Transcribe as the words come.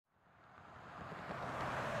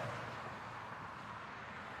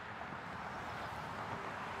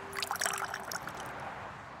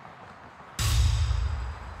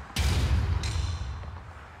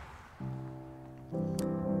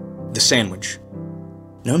sandwich.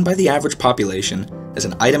 Known by the average population as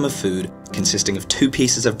an item of food consisting of 2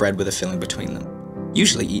 pieces of bread with a filling between them,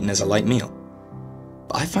 usually eaten as a light meal.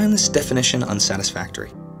 But I find this definition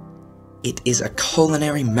unsatisfactory. It is a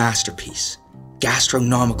culinary masterpiece,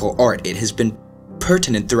 gastronomical art. It has been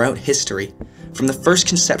pertinent throughout history, from the first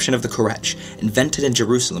conception of the koretch, invented in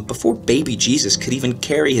Jerusalem before baby Jesus could even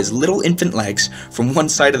carry his little infant legs from one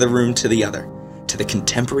side of the room to the other, to the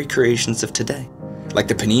contemporary creations of today, like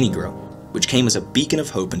the panini grill, which came as a beacon of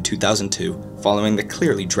hope in 2002 following the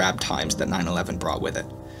clearly drab times that 9/11 brought with it.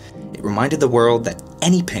 It reminded the world that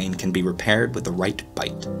any pain can be repaired with the right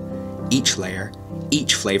bite. Each layer,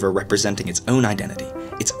 each flavor representing its own identity,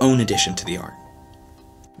 its own addition to the art.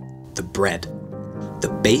 The bread,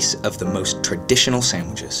 the base of the most traditional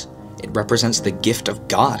sandwiches. It represents the gift of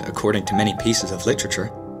God according to many pieces of literature,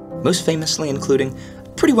 most famously including a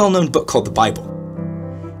pretty well-known book called the Bible.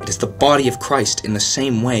 It is the body of Christ in the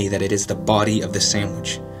same way that it is the body of the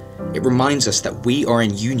sandwich. It reminds us that we are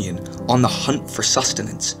in union, on the hunt for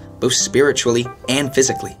sustenance, both spiritually and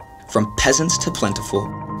physically. From peasants to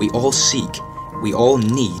plentiful, we all seek, we all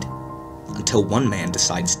need, until one man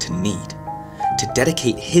decides to need, to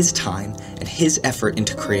dedicate his time and his effort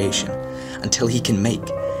into creation, until he can make,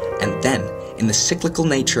 and then, in the cyclical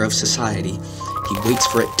nature of society, he waits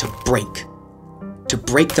for it to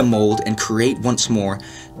break the mold and create once more,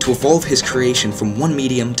 to evolve his creation from one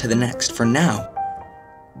medium to the next, for now,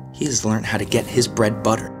 he has learned how to get his bread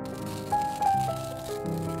buttered.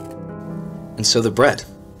 And so the bread,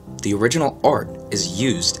 the original art, is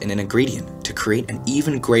used in an ingredient to create an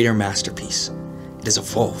even greater masterpiece. It has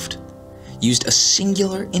evolved, used a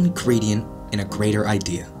singular ingredient in a greater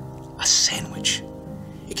idea, a sandwich.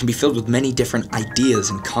 It can be filled with many different ideas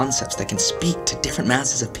and concepts that can speak to different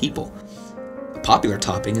masses of people. A popular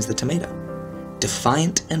topping is the tomato.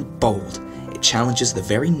 Defiant and bold, it challenges the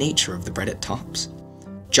very nature of the bread it tops,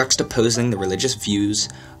 juxtaposing the religious views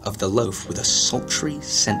of the loaf with a sultry,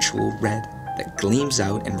 sensual red that gleams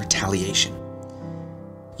out in retaliation.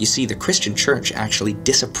 You see, the Christian church actually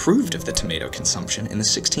disapproved of the tomato consumption in the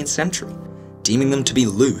 16th century, deeming them to be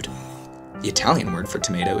lewd. The Italian word for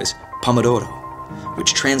tomato is pomodoro,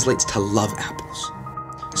 which translates to love apples.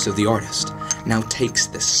 So the artist now takes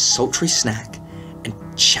this sultry snack and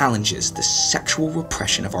challenges the sexual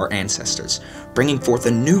repression of our ancestors, bringing forth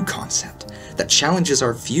a new concept that challenges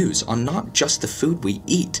our views on not just the food we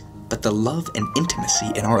eat, but the love and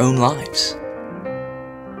intimacy in our own lives.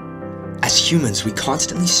 As humans, we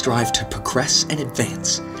constantly strive to progress and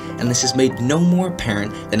advance, and this is made no more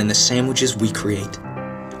apparent than in the sandwiches we create.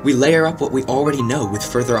 We layer up what we already know with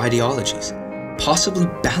further ideologies, possibly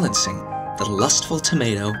balancing the lustful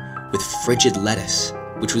tomato with frigid lettuce,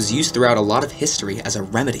 which was used throughout a lot of history as a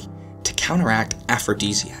remedy to counteract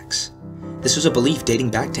aphrodisiacs. This was a belief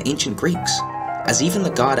dating back to ancient Greeks, as even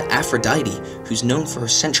the god Aphrodite, who's known for her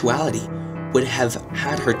sensuality, would have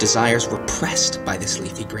had her desires repressed by this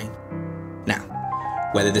leafy green. Now,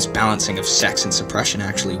 whether this balancing of sex and suppression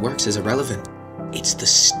actually works is irrelevant. It's the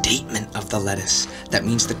statement of the lettuce that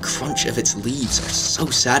means the crunch of its leaves are so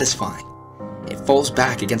satisfying. It falls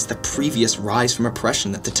back against the previous rise from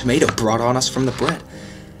oppression that the tomato brought on us from the bread,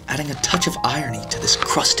 adding a touch of irony to this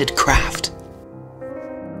crusted craft.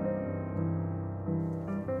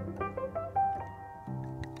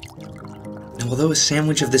 Now, although a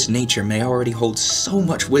sandwich of this nature may already hold so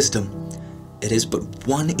much wisdom, it is but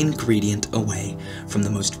one ingredient away from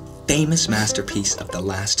the most famous masterpiece of the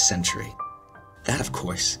last century. That, of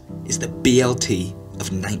course, is the B.L.T.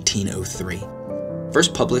 of 1903.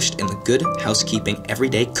 First published in the Good Housekeeping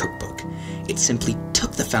Everyday Cookbook, it simply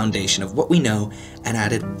took the foundation of what we know and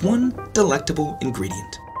added one delectable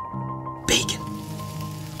ingredient: bacon.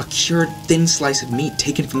 A cured thin slice of meat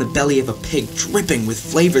taken from the belly of a pig, dripping with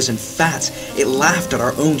flavors and fats. It laughed at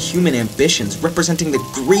our own human ambitions, representing the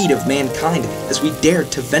greed of mankind as we dared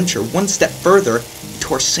to venture one step further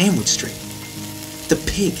into our sandwich street. The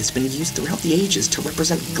pig has been used throughout the ages to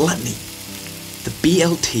represent gluttony. The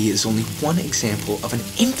B.L.T. is only one example of an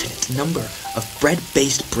infinite number of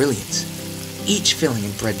bread-based brilliance. Each filling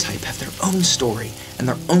and bread type have their own story and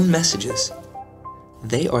their own messages.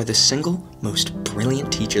 They are the single most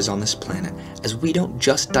brilliant teachers on this planet, as we don't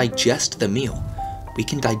just digest the meal, we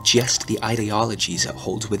can digest the ideologies it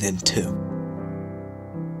holds within too.